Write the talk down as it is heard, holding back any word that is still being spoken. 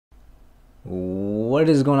What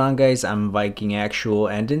is going on, guys? I'm Viking Actual,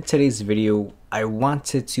 and in today's video I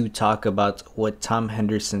wanted to talk about what Tom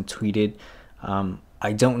Henderson tweeted.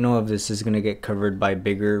 I don't know if this is going to get covered by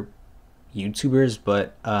bigger YouTubers,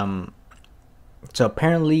 but so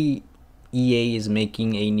apparently EA is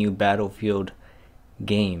making a new Battlefield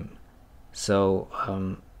game. So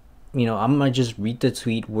I'm gonna just read the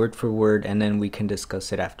tweet word for word and then we can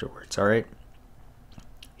discuss it afterwards. All right.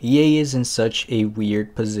 EA is in such a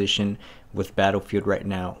weird position with Battlefield right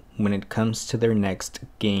now when it comes to their next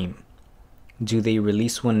game. Do they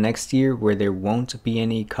release one next year where there won't be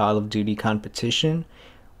any Call of Duty competition,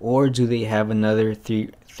 or do they have another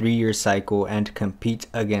three-year cycle and compete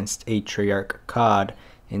against a Treyarch COD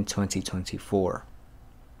in 2024?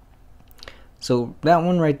 So that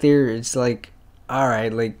one right there, it's like,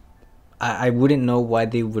 alright, like I wouldn't know why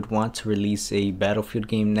they would want to release a Battlefield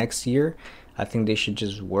game next year. I think they should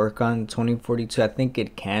just work on 2042. I think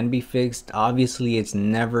it can be fixed. Obviously, it's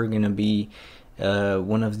never going to be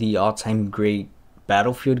one of the all-time great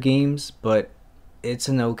Battlefield games, but it's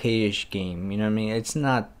an okay-ish game. You know what I mean? It's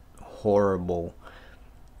not horrible.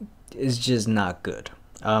 It's just not good.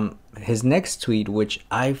 His next tweet, which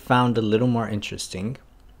I found a little more interesting,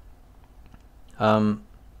 I'm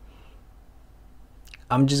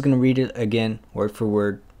just going to read it again, word for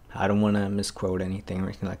word. I don't want to misquote anything or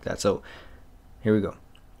anything like that. So here we go.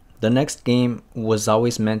 The next game was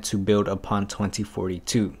always meant to build upon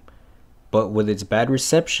 2042, but with its bad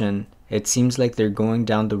reception, it seems like they're going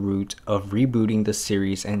down the route of rebooting the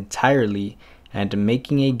series entirely and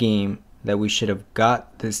making a game that we should have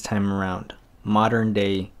got this time around, modern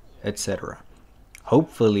day, etc.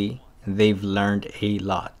 Hopefully, they've learned a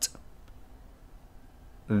lot.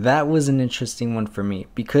 That was an interesting one for me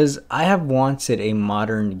because I have wanted a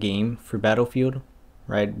modern game for Battlefield,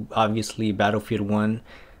 right? Obviously, Battlefield 1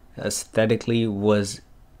 aesthetically was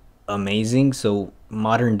amazing, so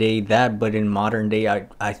modern day that, but in modern day,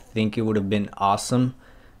 I think it would have been awesome.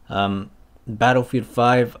 Battlefield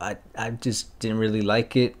 5, I just didn't really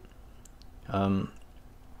like it. The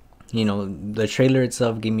trailer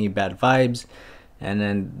itself gave me bad vibes. And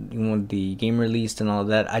then the game released and all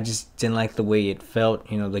that, I just didn't like the way it felt.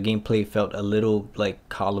 The gameplay felt a little like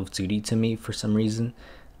Call of Duty to me for some reason.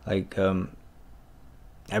 Like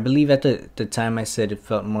I believe at the time I said it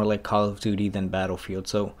felt more like Call of Duty than Battlefield.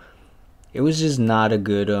 So it was just not a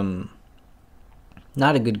good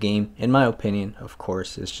game in my opinion. Of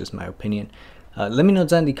course, it's just my opinion. Let me know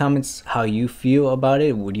down in the comments how you feel about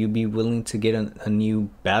it. Would you be willing to get a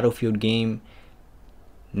new Battlefield game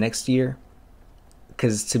next year?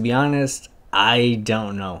 Because to be honest, I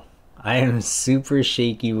don't know. I am super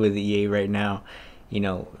shaky with EA right now.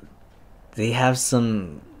 They have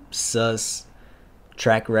some sus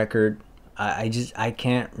track record. I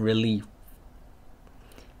can't really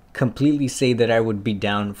completely say that I would be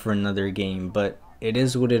down for another game, but it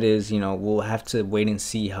is what it is. We'll have to wait and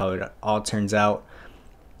see how it all turns out.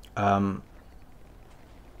 But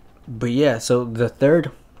yeah, so the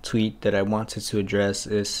third tweet that I wanted to address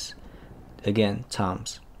is, again,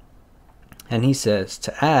 Tom's. And he says,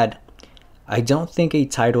 to add, I don't think a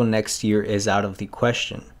title next year is out of the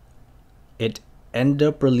question. It ended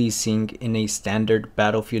up releasing in a standard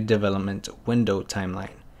Battlefield development window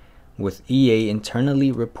timeline, with EA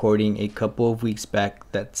internally reporting a couple of weeks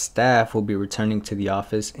back that staff will be returning to the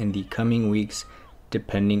office in the coming weeks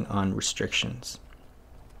depending on restrictions.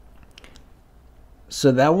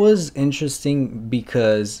 So that was interesting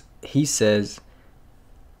because he says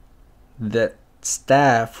that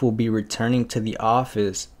staff will be returning to the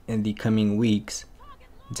office in the coming weeks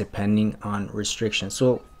depending on restrictions.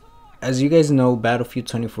 So as you guys know, Battlefield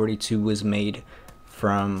 2042 was made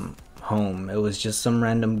from home. It was just some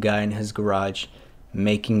random guy in his garage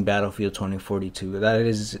making Battlefield 2042. That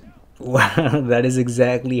is that is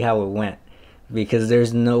exactly how it went, because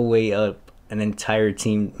there's no way an entire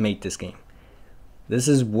team made this game. This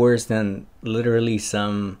is worse than literally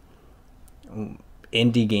some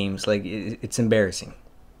indie games. Like, it's embarrassing.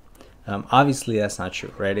 Obviously that's not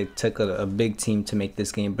true, right? It took a big team to make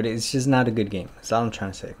this game, but it's just not a good game. That's all I'm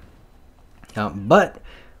trying to say. But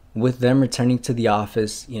with them returning to the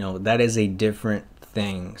office, that is a different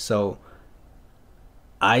thing. So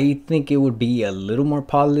I think it would be a little more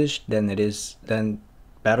polished than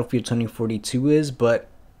Battlefield 2042 is, but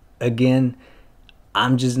again,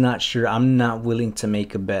 I'm just not sure. I'm not willing to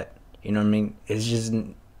make a bet. You know what I mean? It's just,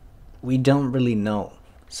 we don't really know.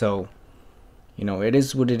 So, it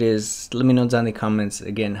is what it is. Let me know down in the comments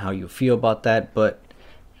again how you feel about that. But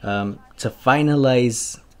to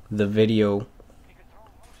finalize the video,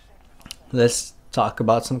 let's talk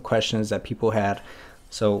about some questions that people had.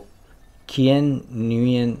 So Kian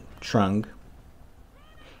Nguyen Trung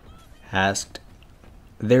asked,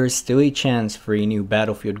 "There is still a chance for a new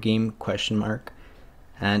Battlefield game, question mark?"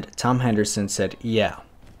 And Tom Henderson said, "Yeah,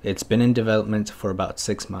 it's been in development for about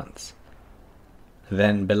 6 months."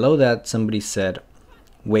 Then below that, somebody said,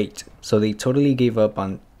 "Wait, so they totally gave up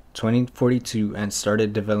on 2042 and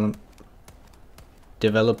started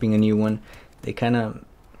developing a new one?" They kind of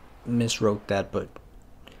miswrote that, but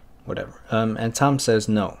whatever. And Tom says,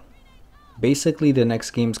 "No. Basically, the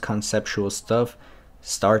next game's conceptual stuff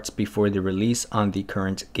starts before the release on the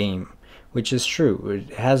current game," which is true.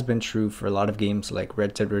 It has been true for a lot of games like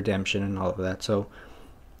Red Dead Redemption and all of that. So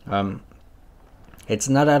it's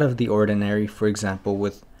not out of the ordinary. For example,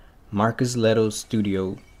 with Marcus Leto's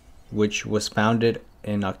studio, which was founded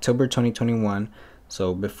in October 2021,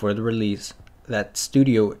 so before the release, that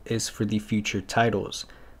studio is for the future titles,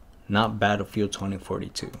 not Battlefield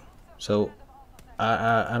 2042. So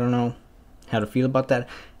I don't know how to feel about that.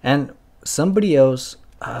 And somebody else,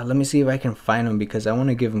 let me see if I can find him because I want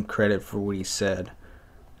to give him credit for what he said.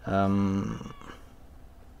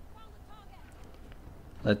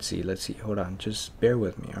 Let's see. Hold on, just bear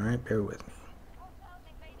with me. All right, bear with me.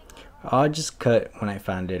 I'll just cut when I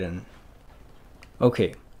found it. And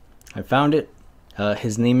okay, I found it.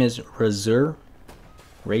 His name is Razor.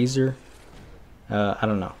 I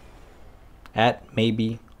don't know. At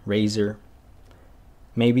maybe Razor,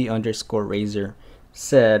 maybe underscore Razor,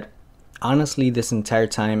 said, "Honestly, this entire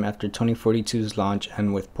time after 2042's launch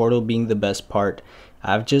and with Portal being the best part,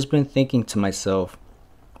 I've just been thinking to myself,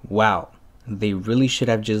 wow, they really should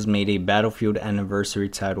have just made a Battlefield anniversary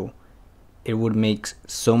title. It would make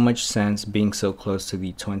so much sense being so close to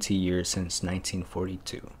the 20 years since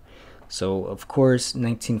 1942. So, of course,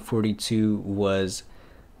 1942 was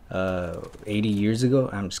 80 years ago.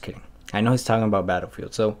 I'm just kidding. I know he's talking about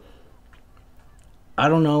Battlefield. So, I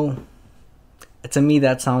don't know. To me,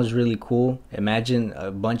 that sounds really cool. Imagine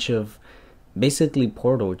a bunch of, basically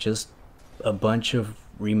Portal, just a bunch of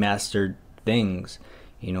remastered things.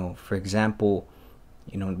 You know, for example,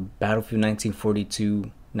 you know, Battlefield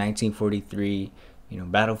 1942, 1943, you know,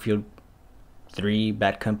 Battlefield 3,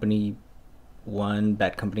 Bad Company 1,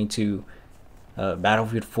 Bad Company 2,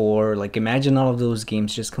 Battlefield 4. Like, imagine all of those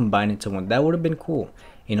games just combined into one. That would have been cool.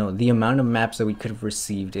 You know, the amount of maps that we could have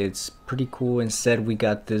received, it's pretty cool. Instead, we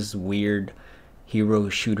got this weird hero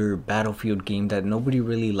shooter Battlefield game that nobody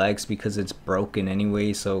really likes because it's broken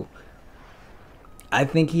anyway. So I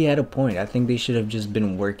think he had a point. I think they should have just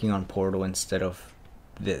been working on Portal instead of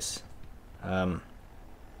this.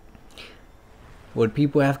 Would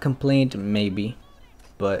people have complained? Maybe,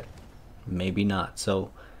 but maybe not.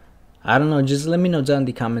 So I don't know. Just let me know down in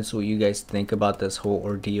the comments what you guys think about this whole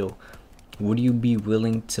ordeal. Would you be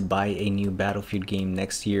willing to buy a new Battlefield game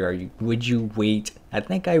next year? Would you wait? I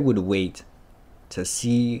think I would wait to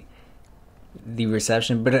see the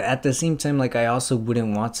reception, but at the same time, like, I also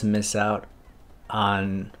wouldn't want to miss out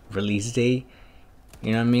on release day.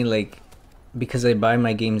 You know what I mean? Like, because I buy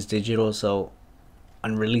my games digital, so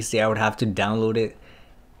on release day I would have to download it.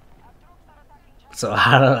 So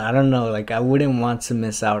I don't know. Like, I wouldn't want to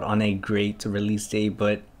miss out on a great release day,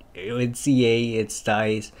 but it's EA, it's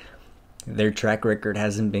DICE. Their track record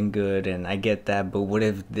hasn't been good, and I get that. But what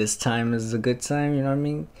if this time is a good time? You know what I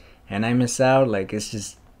mean? And I miss out. Like, it's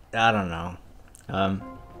just, I don't know.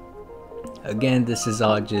 Again, this is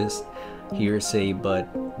all just hearsay,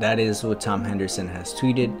 but that is what Tom Henderson has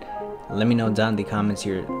tweeted. Let me know down in the comments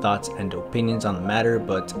your thoughts and opinions on the matter.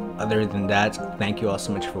 But other than that, thank you all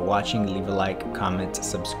so much for watching. Leave a like, comment,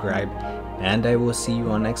 subscribe, and I will see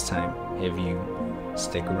you all next time if you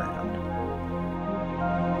stick around.